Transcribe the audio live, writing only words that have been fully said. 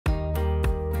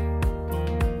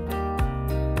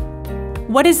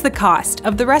What is the cost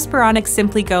of the Respironics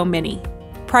SimplyGo Mini?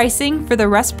 Pricing for the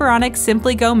Respironics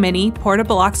SimplyGo Mini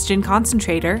portable oxygen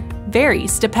concentrator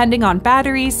varies depending on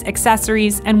batteries,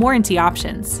 accessories, and warranty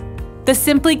options. The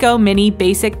SimplyGo Mini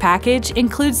basic package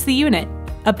includes the unit,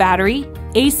 a battery,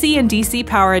 AC and DC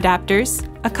power adapters,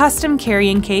 a custom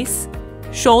carrying case,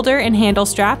 shoulder and handle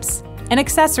straps, an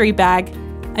accessory bag,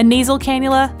 a nasal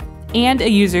cannula, and a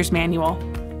user's manual.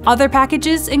 Other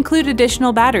packages include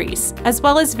additional batteries, as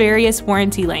well as various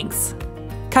warranty lengths.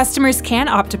 Customers can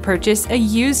opt to purchase a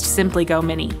used SimplyGo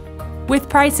Mini, with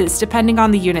prices depending on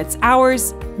the unit's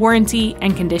hours, warranty,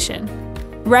 and condition.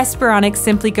 Respironics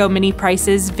SimplyGo Mini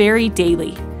prices vary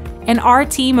daily, and our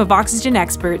team of oxygen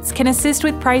experts can assist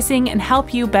with pricing and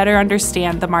help you better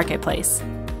understand the marketplace.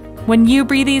 When you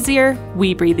breathe easier,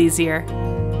 we breathe easier.